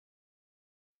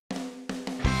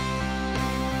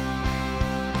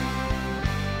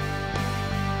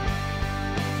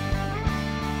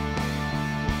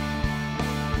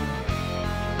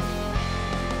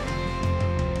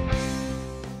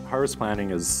Harvest planning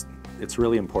it's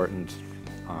really important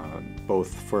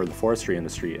both for the forestry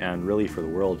industry and really for the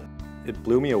world. It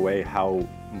blew me away how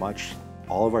much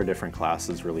all of our different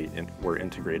classes really were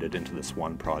integrated into this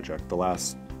one project. The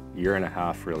last year and a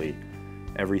half, really,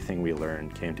 everything we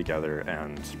learned came together,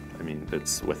 and I mean,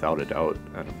 it's without a doubt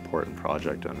an important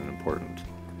project and an important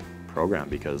program,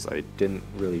 because I didn't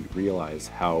really realize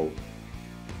how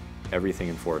everything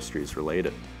in forestry is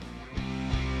related.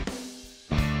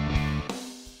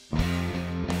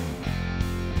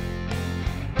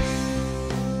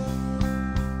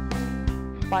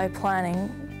 By planning,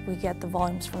 we get the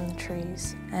volumes from the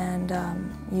trees and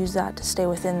use that to stay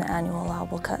within the annual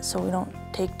allowable cut, so we don't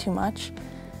take too much,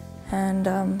 and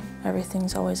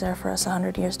everything's always there for us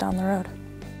 100 years down the road.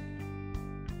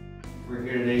 We're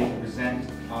here today to present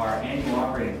our annual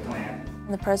operating plan.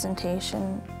 In the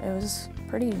presentation, it was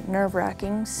pretty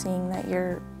nerve-wracking seeing that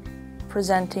you're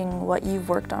presenting what you've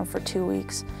worked on for 2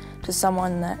 weeks to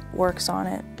someone that works on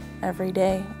it every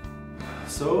day.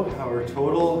 So our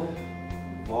total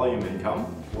volume income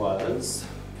was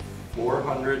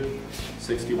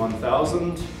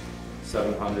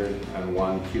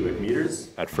 461,701 cubic meters.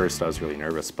 At first I was really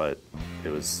nervous, but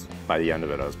by the end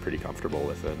of it I was pretty comfortable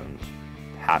with it and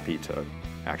happy to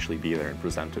actually be there and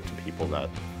present it to people that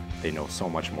they know so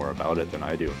much more about it than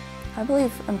I do. I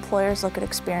believe employers look at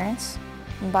experience,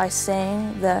 and by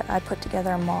saying that I put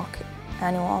together a mock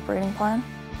annual operating plan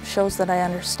shows that I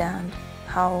understand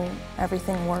how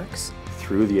everything works.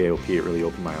 Through the AOP, it really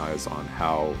opened my eyes on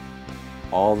how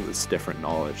all this different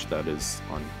knowledge that is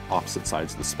on opposite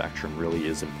sides of the spectrum really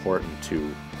is important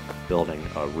to building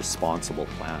a responsible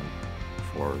plan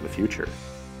for the future.